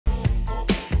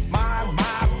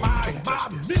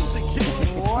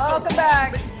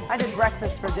back. I did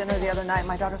breakfast for dinner the other night.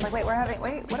 My daughter's like, wait,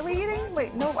 what are we eating?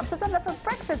 Wait, no, I'm supposed to have that for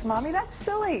breakfast, Mommy. That's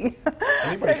silly.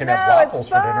 Anybody can have waffles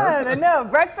for dinner. I know.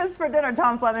 Breakfast for dinner.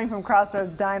 Tom Fleming from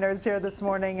Crossroads Diner is here this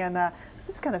morning, and this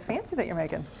is kind of fancy that you're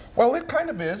making. Well, it kind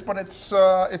of is, but it's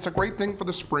a great thing for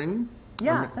the spring.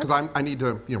 Yeah. Because I need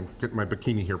to, get my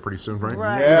bikini here pretty soon, right?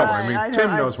 Right. Yes. Right. Tim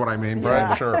knows what I mean, Yeah.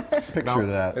 right? Sure. Picture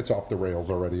that. It's off the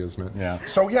rails already, isn't it? Yeah.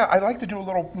 So yeah, I like to do a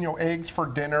little, eggs for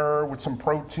dinner with some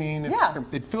protein.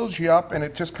 It fills you up and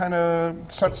it just kind of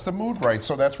sets the mood right.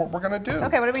 So that's what we're going to do.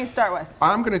 Okay, what do we start with?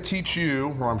 I'm going to teach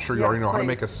you, well, I'm sure you already know, how to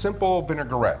make a simple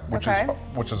vinaigrette, which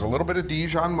is a little bit of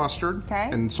Dijon mustard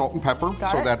and salt and pepper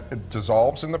that it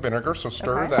dissolves in the vinegar. So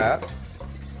stir that.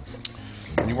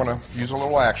 And you want to use a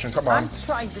little action. Come on. I'm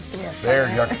trying to give me a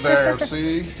second. There,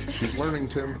 see? She's learning,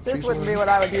 Tim. This wouldn't be what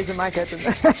I would use in my kitchen.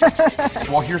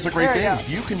 Well, here's the great thing.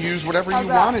 You can use whatever you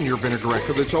want in your vinaigrette,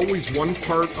 because it's always one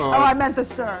part of... Oh, I meant the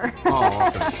stir.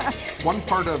 Oh, okay. 1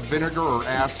 part of vinegar or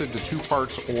acid to 2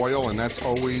 parts oil, and that's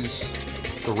always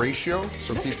the ratio.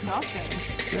 So This smells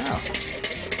good. Yeah.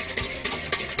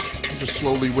 Just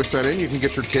slowly whisk that in. You can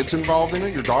get your kids involved in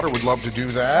it. Your daughter would love to do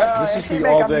that. This is the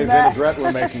all-day vinaigrette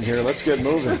we're making here. Let's get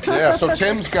moving. Yeah, so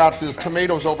Tim's got the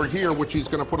tomatoes over here, which he's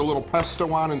going to put a little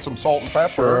pesto on and some salt and pepper.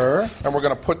 Sure. And we're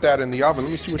going to put that in the oven.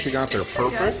 Let me see what you got there.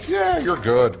 Perfect. Yeah, you're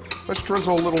good. Let's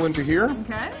drizzle a little into here.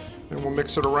 Okay. And we'll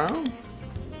mix it around.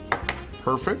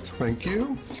 Perfect. Thank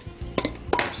you.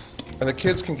 And the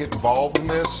kids can get involved in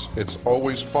this. It's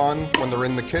always fun when they're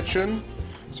in the kitchen.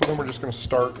 So then we're just going to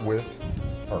start with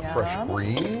our fresh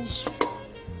greens.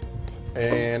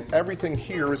 And everything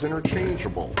here is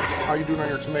interchangeable. How are you doing on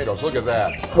your tomatoes? Look at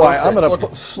that. Why, I'm going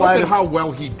to slide Look at how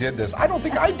well he did this. I don't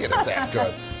think I did it that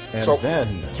good. And so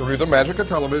then, through the magic of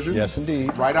television. Yes,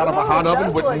 indeed. Right out of a hot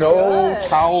oven with no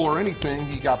towel or anything.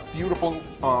 He got beautiful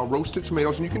roasted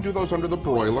tomatoes, and you can do those under the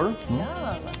broiler.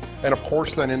 And of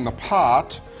course, then in the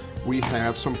pot, we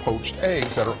have some poached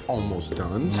eggs that are almost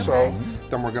done. So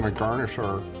then we're going to garnish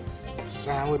our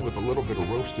salad with a little bit of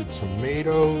roasted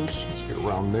tomatoes. Let's get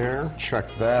around there. Check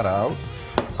that out.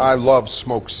 I love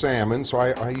smoked salmon, so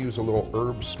I use a little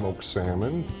herb smoked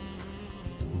salmon.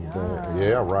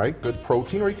 Yeah, right. Good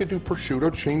protein. Or you could do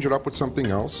prosciutto, change it up with something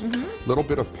else. A little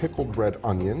bit of pickled red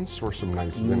onions for some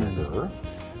nice vinegar.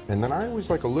 And then I always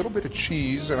like a little bit of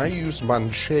cheese, and I use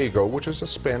manchego, which is a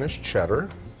Spanish cheddar.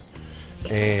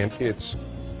 And it's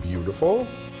beautiful.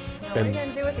 What are you going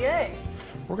to do with the egg?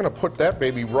 We're going to put that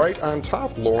baby right on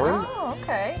top, Lauren. Oh,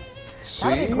 okay. See?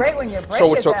 That'd be great when you break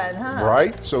it then, huh?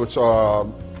 Right. So it's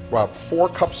about 4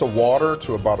 cups of water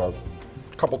to about a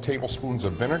couple tablespoons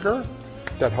of vinegar.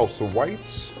 That helps the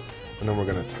whites. And then we're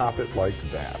going to top it like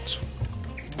that.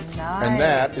 Nice. And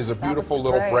that is a beautiful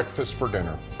little breakfast for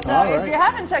dinner. So if you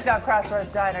haven't checked out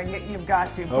Crossroads Diner, you've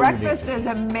got to. Breakfast is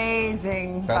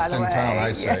amazing, by the way. Best in town,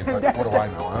 I say, but what do I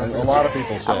know? A lot of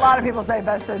people say. A lot of people say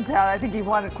best in town. I think you've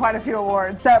won quite a few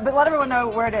awards. So, but let everyone know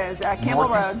where it is. Campbell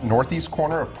Road. Northeast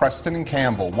corner of Preston and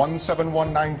Campbell,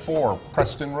 17194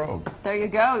 Preston Road. There you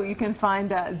go. You can find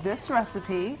this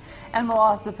recipe, and we'll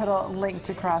also put a link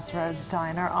to Crossroads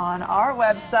Diner on our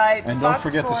website. And don't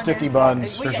forget the sticky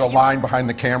buns. There's a line behind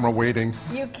the camera waiting.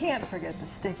 You can't forget the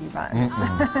sticky buns.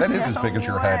 That is as big as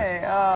your head.